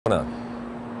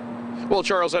Well,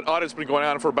 Charles, that audit's been going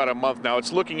on for about a month now.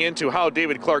 It's looking into how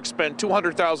David Clarke spent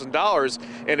 $200,000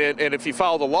 and if he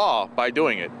followed the law by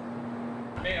doing it.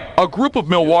 A group of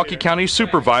Milwaukee County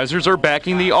supervisors are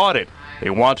backing the audit. They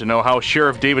want to know how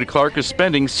Sheriff David Clarke is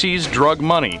spending seized drug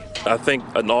money. I think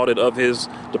an audit of his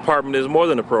department is more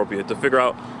than appropriate to figure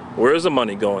out where is the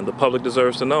money going. The public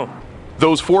deserves to know.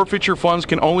 Those forfeiture funds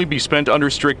can only be spent under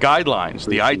strict guidelines.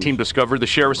 The I-Team discovered the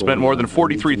sheriff spent more than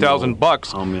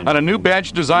 $43,000 on a new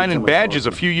badge design and badges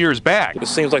a few years back. It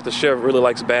seems like the sheriff really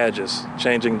likes badges,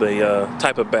 changing the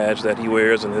type of badge that he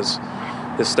wears and his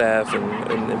staff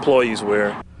and employees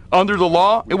wear. Under the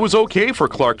law, it was okay for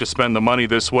Clarke to spend the money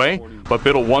this way, but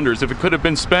Biddle wonders if it could have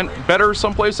been spent better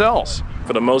someplace else.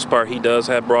 For the most part, he does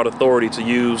have broad authority to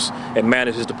use and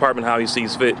manage his department how he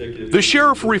sees fit. The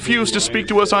sheriff refused to speak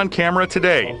to us on camera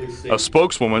today. A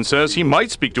spokeswoman says he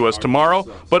might speak to us tomorrow,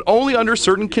 but only under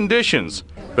certain conditions.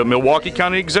 The Milwaukee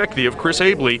County Executive,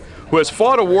 Koebel, who has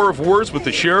fought a war of words with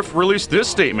the sheriff, released this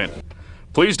statement.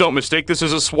 Please don't mistake this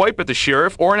as a swipe at the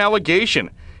sheriff or an allegation.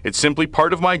 It's simply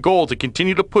part of my goal to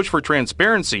continue to push for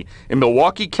transparency in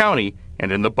Milwaukee County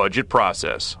and in the budget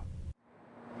process.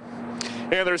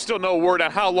 And there's still no word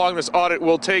on how long this audit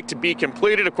will take to be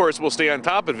completed. Of course, we'll stay on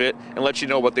top of it and let you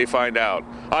know what they find out.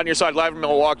 On your side, live in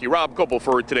Milwaukee, Rob Koebel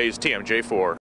for today's TMJ4.